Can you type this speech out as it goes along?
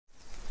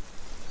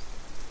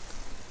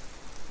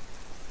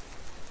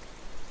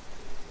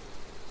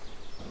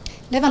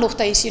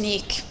Levänluhta is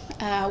unique.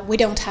 We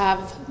don't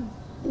have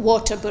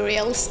water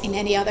burials in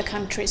any other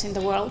countries in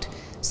the world,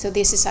 so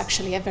this is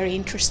actually a very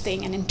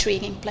interesting and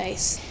intriguing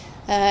place.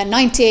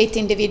 98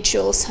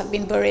 individuals have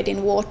been buried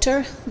in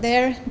water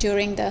there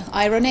during the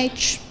Iron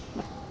Age.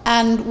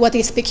 And what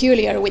is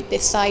peculiar with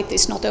this site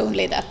is not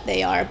only that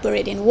they are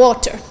buried in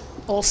water,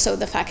 also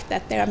the fact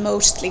that they are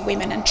mostly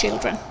women and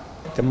children.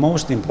 The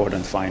most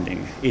important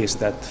finding is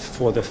that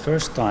for the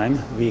first time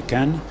we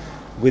can,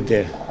 with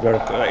the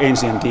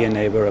ancient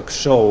DNA work,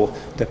 show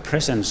the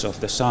presence of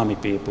the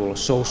Sámi people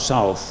so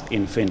south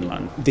in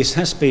Finland. This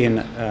has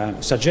been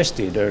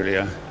suggested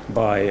earlier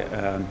by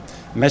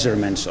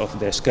measurements of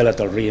the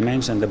skeletal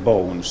remains and the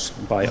bones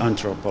by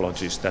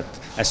anthropologists, that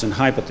as an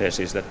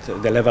hypothesis that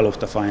the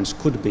Levänluhta finds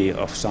could be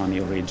of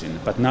Sámi origin.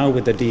 But now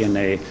with the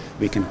DNA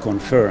we can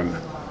confirm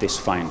this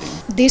finding.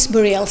 This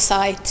burial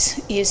site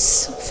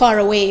is far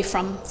away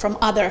from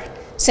other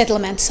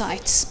settlement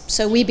sites,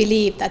 so we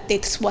believe that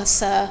this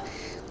was a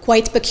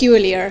quite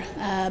peculiar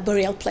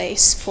burial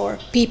place for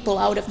people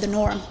out of the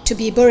norm. To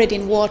be buried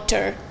in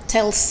water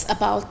tells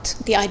about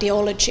the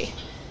ideology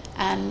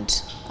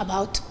and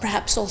about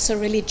perhaps also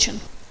religion.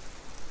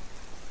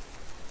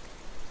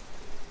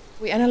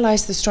 We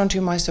analyzed the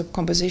strontium-isotype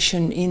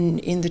composition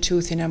in the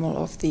tooth enamel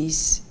of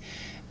these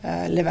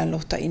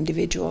Levänluhta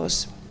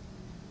individuals.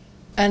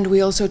 And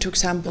we also took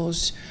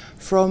samples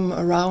from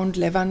around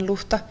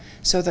Levänluhta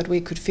so that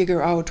we could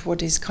figure out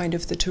what is kind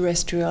of the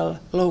terrestrial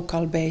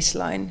local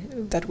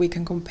baseline that we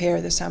can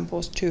compare the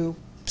samples to.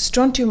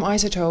 Strontium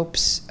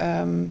isotopes,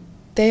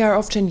 they are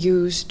often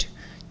used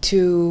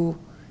to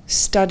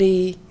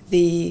study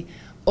the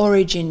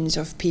origins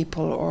of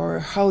people or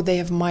how they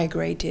have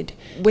migrated.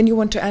 When you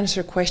want to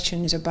answer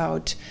questions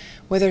about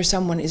whether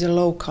someone is a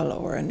local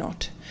or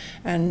not.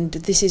 And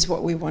this is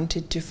what we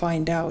wanted to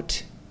find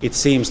out. It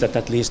seems that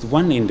at least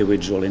one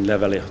individual in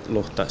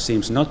Levänluhta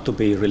seems not to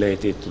be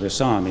related to the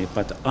Sámi,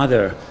 but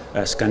other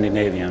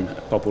Scandinavian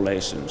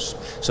populations.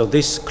 So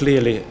this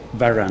clearly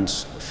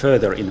warrants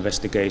further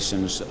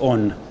investigations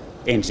on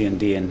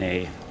ancient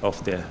DNA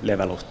of the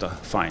Levänluhta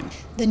find.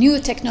 The new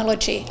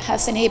technology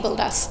has enabled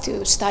us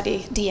to study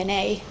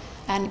DNA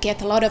and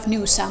get a lot of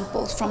new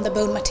samples from the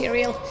bone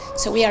material.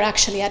 So we are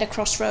actually at a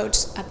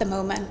crossroads at the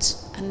moment,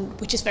 and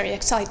which is very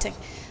exciting.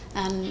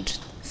 And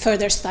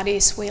further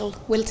studies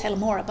will tell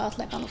more about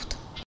Levänluhta.